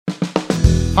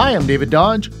Hi, I'm David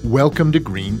Dodge. Welcome to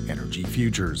Green Energy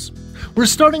Futures. We're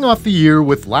starting off the year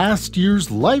with last year's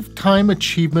Lifetime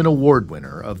Achievement Award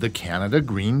winner of the Canada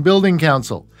Green Building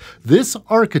Council. This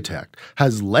architect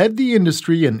has led the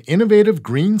industry in innovative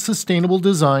green sustainable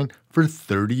design for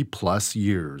 30-plus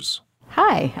years.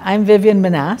 Hi, I'm Vivian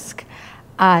Manask.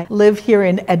 I live here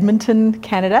in Edmonton,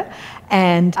 Canada,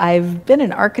 and I've been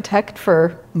an architect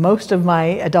for most of my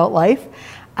adult life.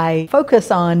 I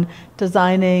focus on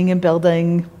designing and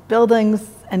building buildings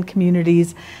and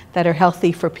communities that are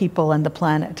healthy for people and the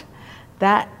planet.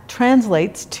 That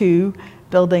translates to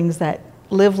buildings that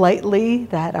live lightly,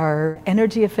 that are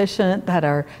energy efficient, that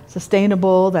are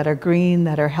sustainable, that are green,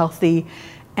 that are healthy,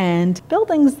 and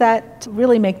buildings that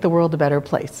really make the world a better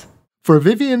place. For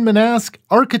Vivian Manask,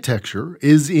 architecture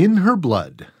is in her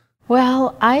blood.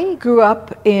 Well, I grew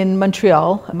up in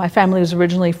Montreal. My family was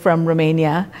originally from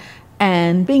Romania.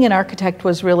 And being an architect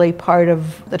was really part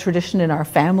of the tradition in our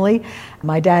family.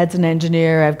 My dad's an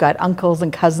engineer. I've got uncles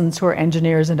and cousins who are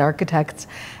engineers and architects.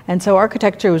 And so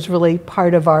architecture was really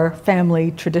part of our family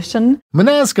tradition.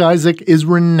 Manask Isaac is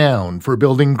renowned for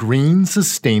building green,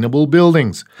 sustainable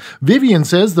buildings. Vivian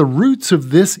says the roots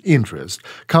of this interest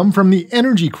come from the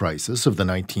energy crisis of the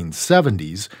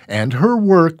 1970s and her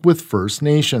work with First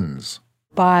Nations.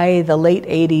 By the late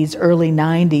 80s, early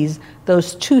 90s,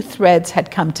 those two threads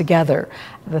had come together.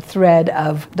 The thread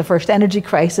of the first energy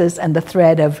crisis and the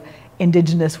thread of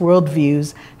Indigenous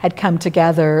worldviews had come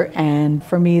together, and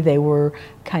for me, they were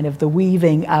kind of the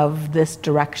weaving of this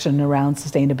direction around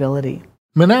sustainability.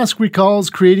 Manask recalls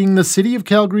creating the City of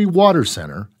Calgary Water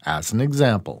Centre as an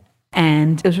example.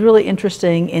 And it was really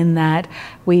interesting in that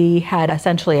we had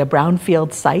essentially a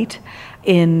brownfield site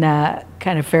in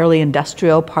kind of fairly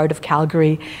industrial part of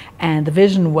Calgary, and the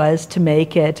vision was to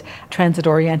make it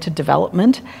transit-oriented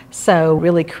development, so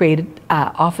really created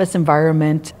office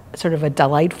environment, sort of a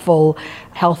delightful,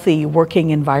 healthy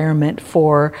working environment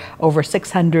for over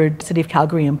 600 City of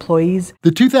Calgary employees.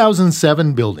 The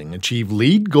 2007 building achieved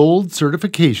LEED Gold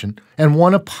certification and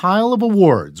won a pile of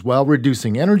awards while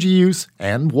reducing energy use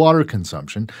and water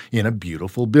consumption in a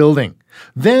beautiful building.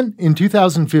 Then, in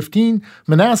 2015,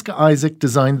 Manask Isaac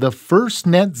designed the first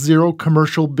net zero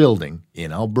commercial building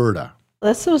in Alberta.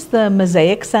 This was the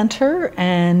Mosaic Centre,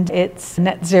 and it's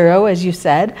net zero, as you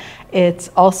said.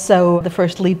 It's also the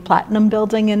first LEED Platinum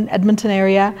building in Edmonton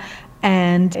area,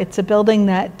 and it's a building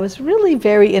that was really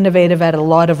very innovative at a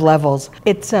lot of levels.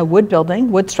 It's a wood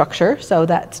building, wood structure, so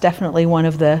that's definitely one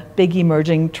of the big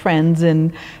emerging trends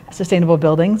in sustainable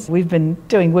buildings. We've been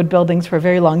doing wood buildings for a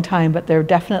very long time, but they're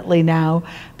definitely now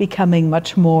becoming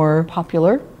much more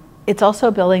popular. It's also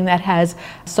a building that has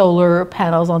solar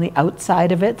panels on the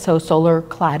outside of it, so solar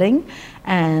cladding.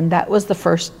 And that was the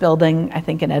first building, I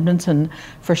think, in Edmonton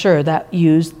for sure, that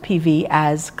used PV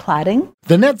as cladding.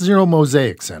 The Net Zero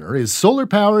Mosaic Centre is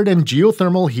solar-powered and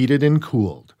geothermal heated and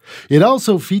cooled. It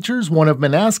also features one of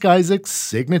Manask Isaac's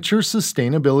signature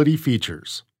sustainability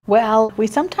features. Well, we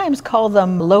sometimes call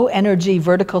them low-energy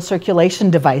vertical circulation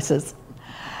devices.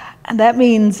 And that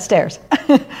means stairs.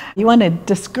 You want to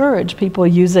discourage people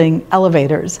using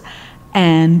elevators.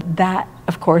 And that,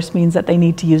 of course, means that they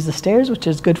need to use the stairs, which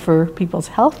is good for people's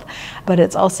health, but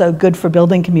it's also good for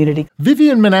building community.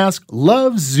 Vivian Manask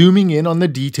loves zooming in on the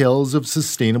details of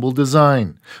sustainable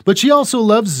design, but she also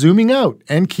loves zooming out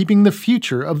and keeping the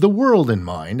future of the world in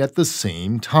mind at the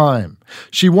same time.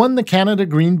 She won the Canada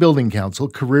Green Building Council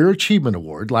Career Achievement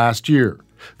Award last year.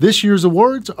 This year's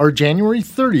awards are January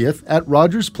 30th at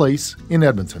Rogers Place in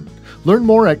Edmonton. Learn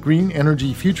more at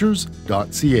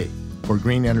greenenergyfutures.ca. For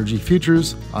Green Energy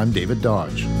Futures, I'm David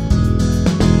Dodge.